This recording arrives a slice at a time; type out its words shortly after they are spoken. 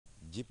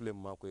jiple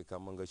mako e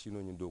kamanga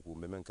shino nyi doku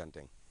memen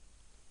kanteng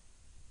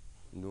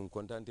ndum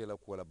kontante la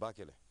ko la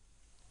bakele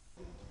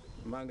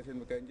magasin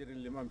bi kay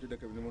njëriñ li ma am ci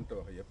dëkk bi ni mënta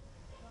wax yëpp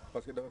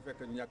parce que dafa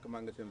fekk ñàkk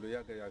magasin lu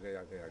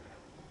yàgg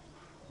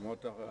moo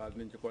tax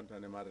niñ ci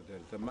kontaane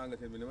maratel te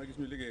magasin bi ni ma gis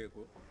ñu liggéeyee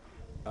ko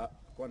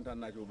kontaan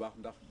naa ci bu baax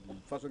ndax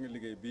façon ngi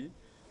liggéey bii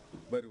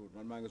bëriwul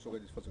man maa ngi soog a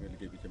gis façon ngi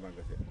liggéey bi ci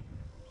magasin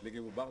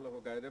liggéey bu baax la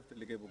ko gars yi def te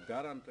liggéey bu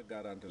garanti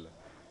la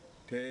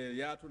te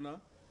yaatu na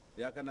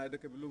yaakaar naa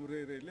dëkk bi lu mu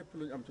rëy lépp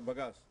lu ñu am ci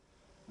bagage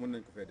mën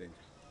nañ ko fee denc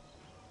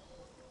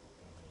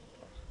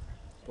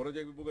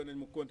projet bi bëgg nañ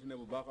mu continuer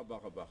bu baax a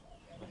baax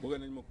bëgg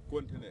nañ mu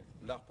continuer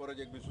ndax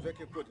projet bi su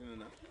fekkee continuer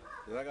na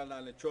ragal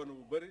naa ne coono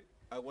bu bëri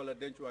ak wala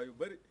dencuwaay yu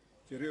bëri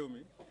ci réew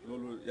mi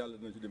loolu yàlla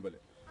dina ci dimbale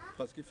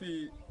parce que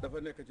fii dafa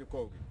nekk ci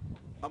kaw gi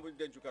amuñ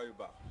dencukaay yu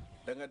baax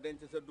da nga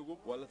denc sa dugub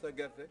wala sa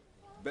gerte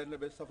benn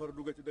bés safara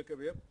dugg ci dëkk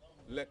bi yëpp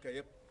lekk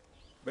yëpp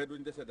ba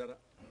duñ dese dara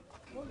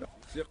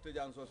Cheikh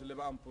Tidiane Socé li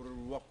ma am pour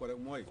wax ko rek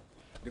mooy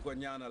di ko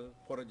ñaanal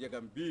projet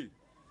am bii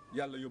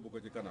yàlla yóbbu ko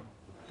ci kanam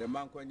te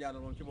maa ngi koy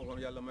ñaanal moom ci boppam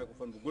yàlla may ko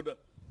fan bu gudda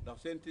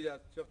ndax seen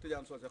Cheikh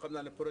Tidiane Socé xam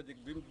naa ne projet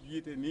bi mu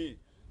jiite nii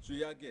su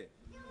yàggee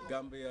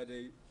Gambia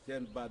day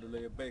seen baadula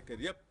yi béykat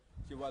yëpp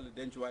ci wàllu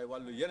dencuwaay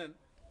wàllu yeneen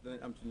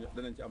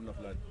danañ ci am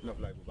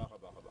noflaay bu baax a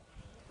baax.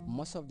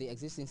 Most of the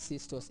existing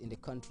seed stores in the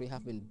country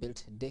have been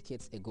built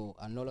decades ago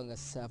and no longer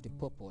serve the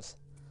purpose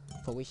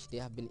for which they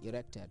have been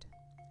erected.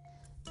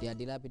 Their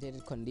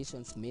dilapidated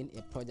conditions mean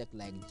a project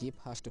like JEEP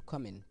has to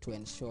come in to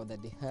ensure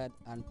that the herd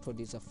and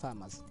producer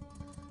farmers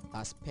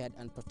are spared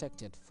and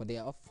protected, for they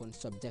are often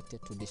subjected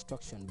to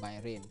destruction by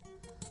rain,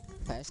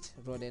 pest,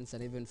 rodents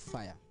and even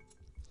fire.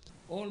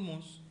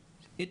 Almost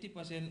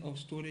 80% of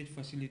storage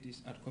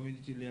facilities at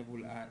community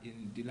level are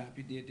in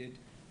dilapidated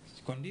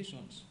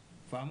conditions.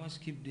 Farmers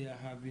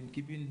have been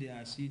keeping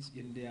their seeds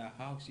in their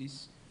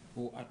houses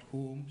or at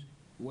homes,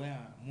 where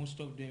most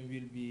of them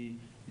will be,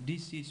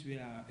 these seeds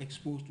were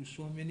exposed to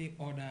so many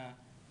other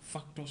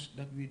factors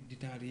that will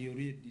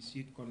deteriorate the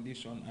seed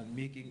condition and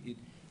making it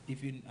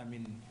even,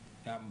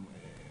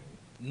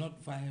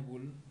 not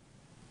viable,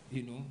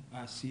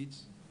 as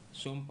seeds.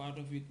 Some part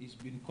of it is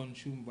being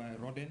consumed by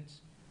rodents,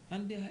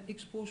 and they are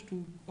exposed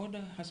to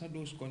other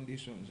hazardous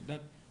conditions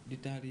that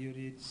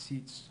deteriorate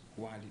seeds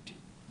quality.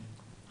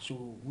 So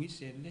we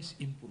said, let's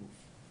improve.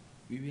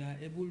 We were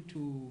able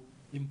to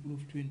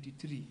improve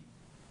 23.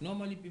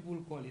 Normally people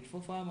call it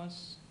for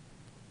farmers.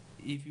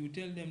 If you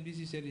tell them this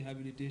is a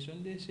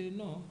rehabilitation, they say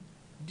no.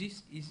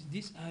 These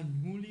are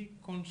newly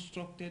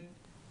constructed,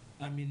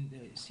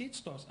 seed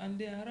stores, and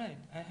they are right.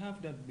 I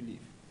have that belief,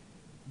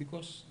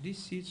 because these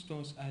seed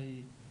stores,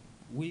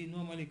 we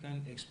normally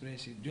can't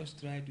express it.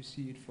 Just try to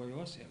see it for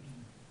yourself,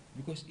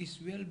 because it's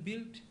well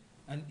built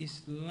and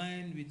it's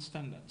lined with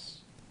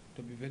standards.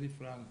 To be very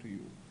frank to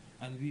you,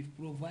 and we've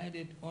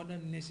provided other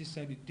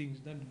necessary things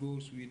that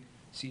goes with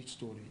seed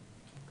storage.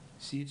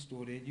 Seed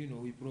storage,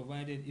 we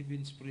provided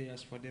even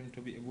sprayers for them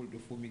to be able to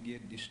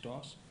fumigate the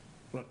stores,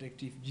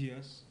 protective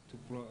gears to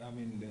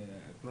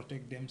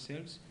protect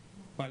themselves,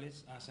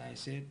 pallets, as I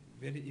said,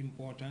 very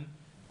important.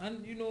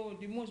 And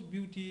the most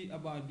beauty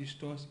about the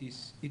stores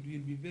is it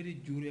will be very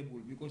durable,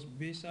 because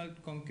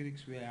basalt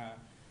concretes were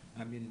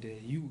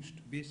used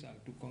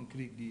basalt to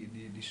concrete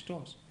the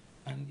stores,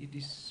 and it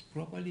is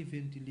properly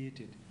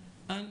ventilated.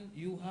 And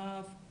you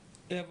have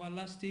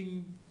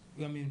everlasting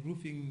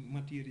roofing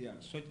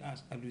materials such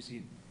as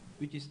alucine,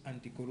 which is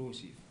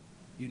anti-corrosive,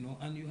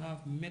 and you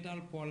have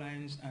metal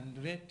purlines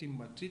and red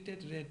timber,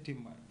 treated red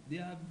timber. They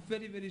are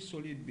very, very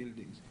solid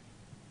buildings.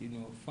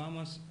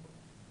 Farmers,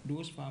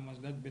 those farmers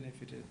that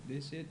benefited, they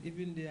said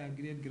even their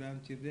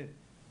great-grandchildren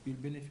will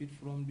benefit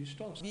from the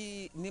stores.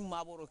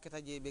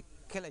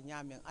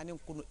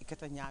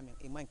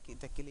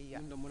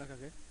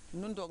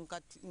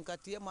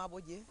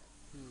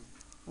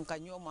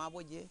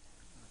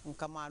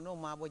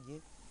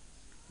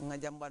 Nga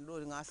jambando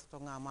nga sato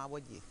nga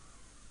maboje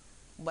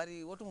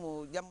bari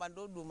wotumo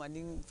jambando duma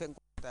ning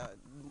fenkota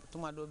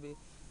tuma dobe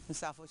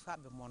nsafo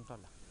fabe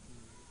montola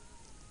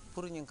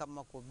pour nyin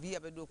kamako bi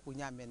abe do ku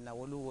nyamen na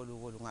wolu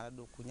ngala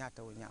do ku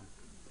nyata wo nyam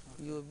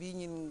yo bi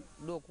nyin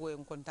do ko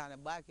en kontane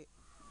baake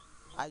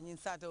a nyin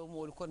sata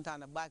mo wol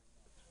kontane baake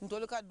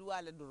ntol ka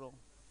duwale duro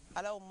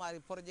ala o mari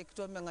project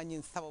to me nga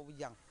nyin sababu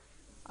jang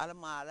ala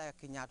ma ala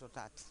yak nyato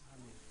tati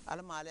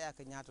ala ma ala yak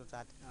nyato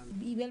tati.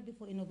 Well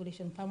before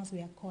inauguration, farmers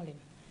were calling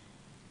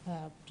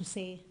to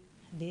say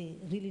they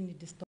really need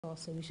the store,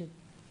 so we should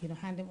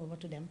hand them over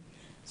to them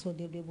so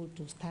they'll be able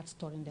to start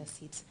storing their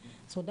seeds.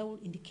 So that will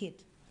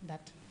indicate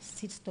that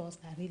seed stores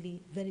are really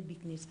very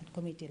big needs at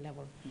community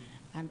level.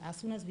 And as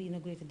soon as we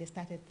inaugurated, they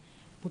started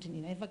putting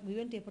in. In fact, we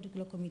went to a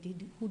particular committee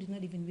who did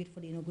not even wait for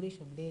the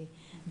inauguration. They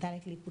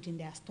directly put in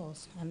their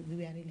stores, and we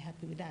were really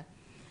happy with that.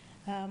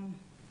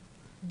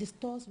 The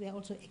stores were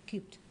also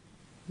equipped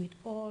with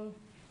all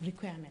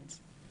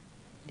requirements.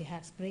 They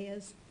had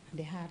sprayers,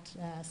 they had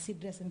seed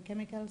dressing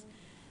chemicals,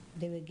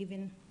 they were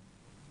given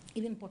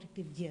even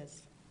protective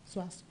gears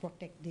so as to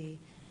protect the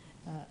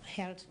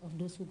health of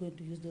those who are going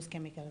to use those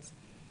chemicals.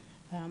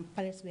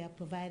 Pallets were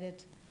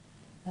provided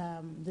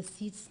the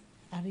seeds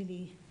are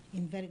really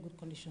in very good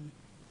condition.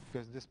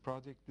 Because this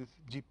project, this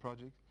Jeep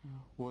project,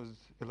 was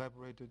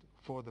elaborated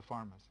for the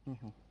farmers.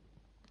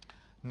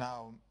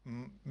 Now,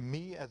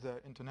 me as an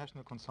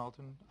international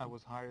consultant, I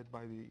was hired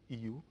by the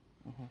EU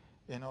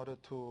in order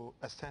to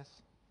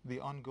assess the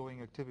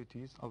ongoing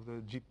activities of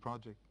the Jeep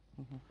project.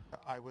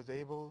 I was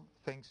able,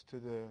 thanks to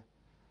the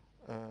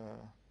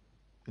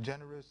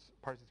generous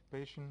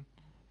participation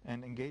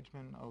and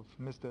engagement of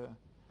Mr.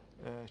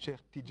 Sheikh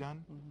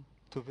Tijan,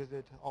 to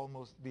visit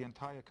almost the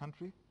entire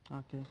country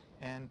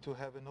and to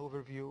have an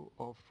overview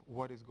of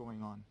what is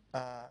going on.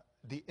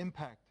 The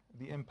impact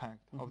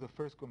of the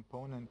first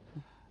component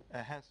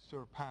has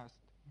surpassed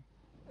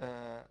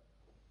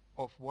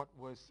of what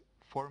was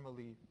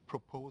formally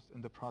proposed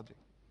in the project.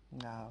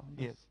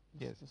 Yes.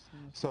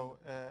 So,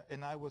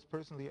 and I was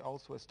personally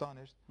also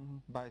astonished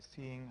by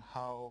seeing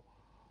how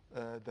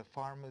the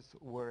farmers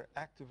were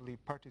actively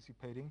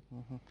participating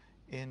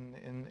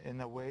in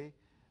a way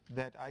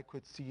that I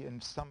could see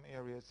in some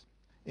areas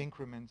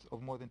increments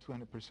of more than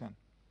 200%.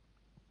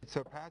 It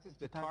surpasses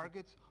the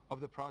targets of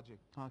the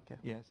project.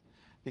 Yes,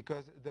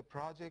 because the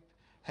project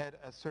had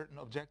a certain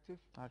objective,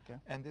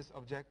 and this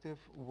objective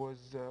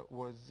was,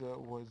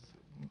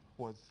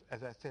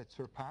 as I said,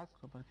 surpassed.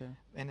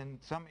 And in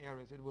some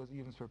areas, it was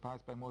even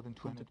surpassed by more than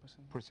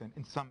 200%.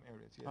 In some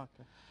areas, yes.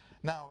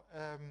 Now,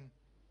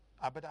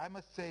 but I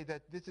must say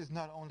that this is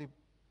not only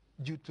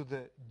due to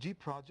the G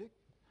project,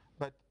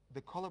 but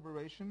the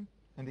collaboration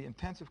and the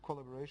intensive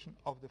collaboration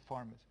of the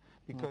farmers,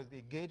 because the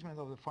engagement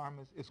of the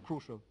farmers is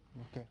crucial.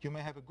 You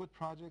may have a good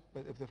project,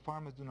 but if the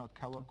farmers do not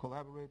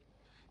collaborate,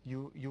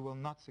 you will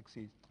not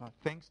succeed.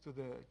 Thanks to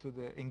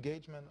the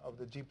engagement of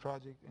the G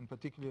project, in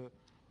particular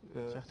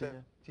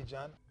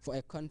Tijan. For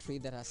a country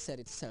that has set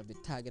itself the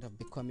target of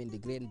becoming the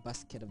grain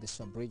basket of the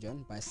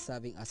sub-region by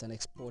serving as an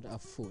exporter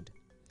of food,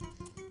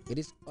 it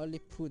is only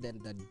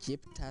prudent that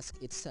JIP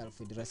task itself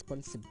with the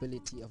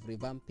responsibility of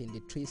revamping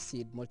the 3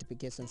 seed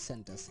multiplication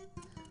centers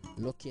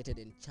located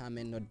in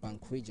Chamen North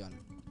Bank region,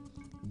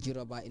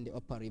 Jiroba in the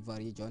Upper River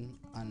region,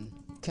 and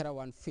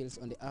Kerawan Fields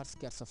on the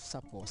outskirts of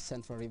Sapo,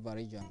 Central River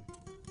region.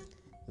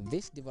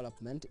 This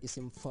development is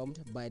informed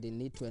by the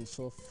need to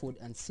ensure food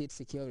and seed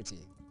security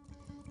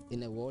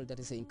in a world that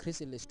is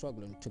increasingly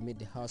struggling to meet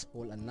the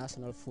household and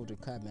national food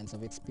requirements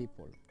of its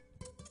people.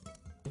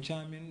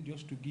 Chairman,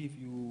 just to give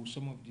you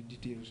some of the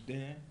details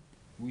there,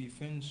 we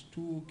fence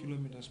 2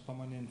 kilometers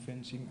permanent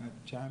fencing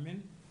at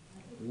Chairman.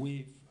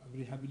 We've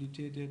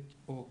rehabilitated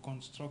or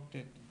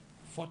constructed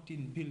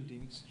 14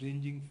 buildings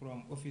ranging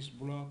from office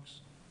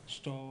blocks,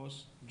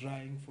 stores,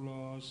 drying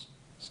floors,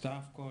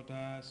 staff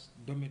quarters,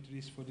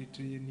 dormitories for the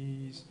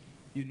trainees,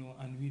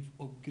 and we've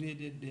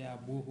upgraded their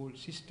borehole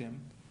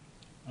system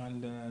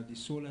and the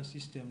solar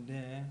system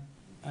there,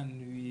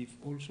 and we've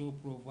also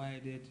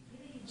provided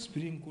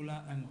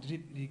sprinkler and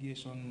drip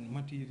irrigation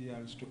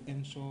materials to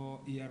ensure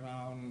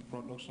year-round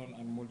production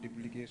and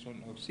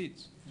multiplication of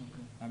seeds.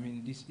 I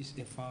mean, this is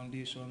a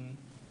foundation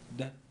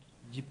that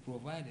JIP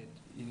provided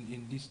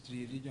in these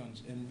 3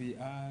 regions,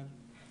 NBR,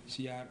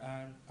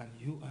 CRR, and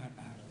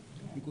URR.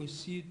 Because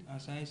seed,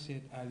 as I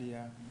said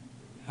earlier,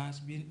 has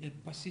been a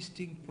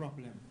persisting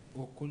problem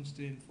or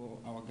constraint for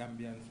our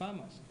Gambian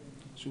farmers.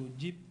 So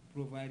JIP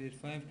provided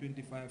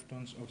 525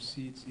 tons of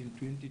seeds in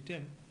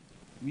 2010.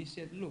 We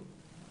said, look,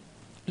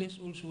 let's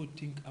also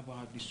think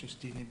about the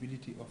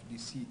sustainability of the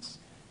seeds,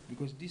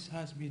 because this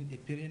has been a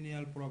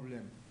perennial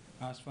problem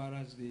as far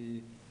as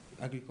the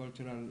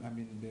agricultural,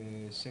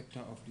 the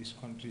sector of this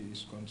country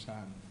is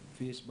concerned,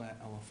 faced by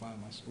our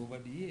farmers over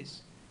the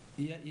years.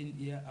 Year in,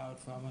 year out,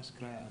 farmers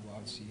cry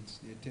about seeds.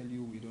 They tell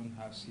you we don't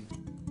have seeds.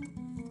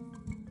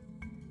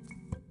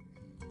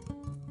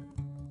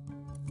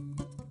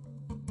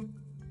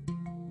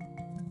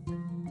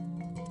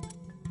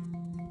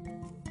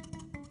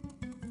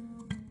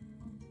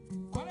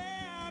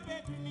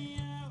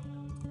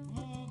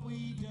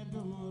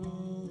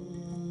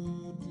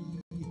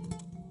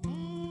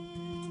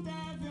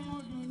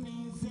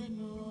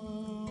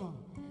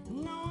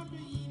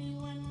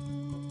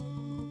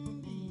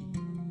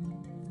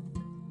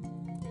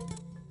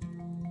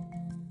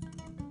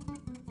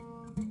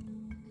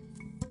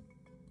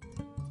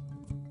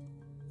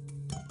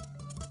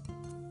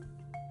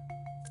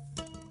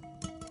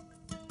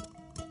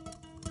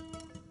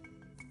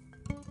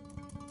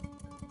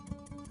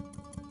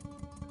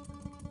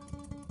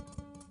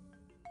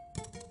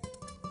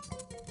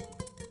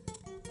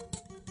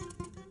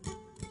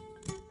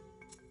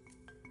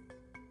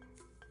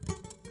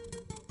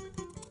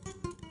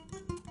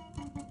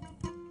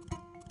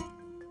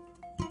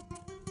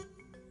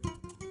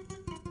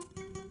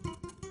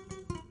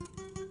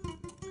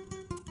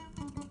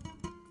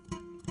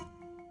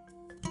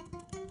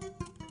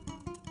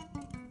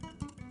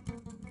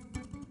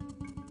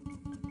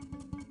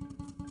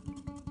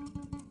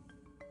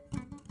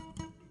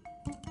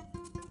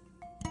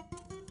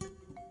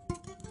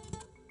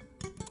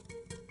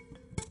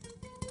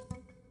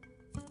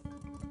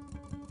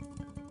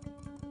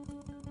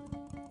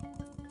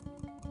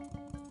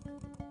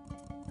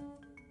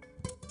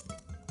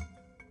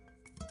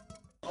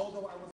 although I was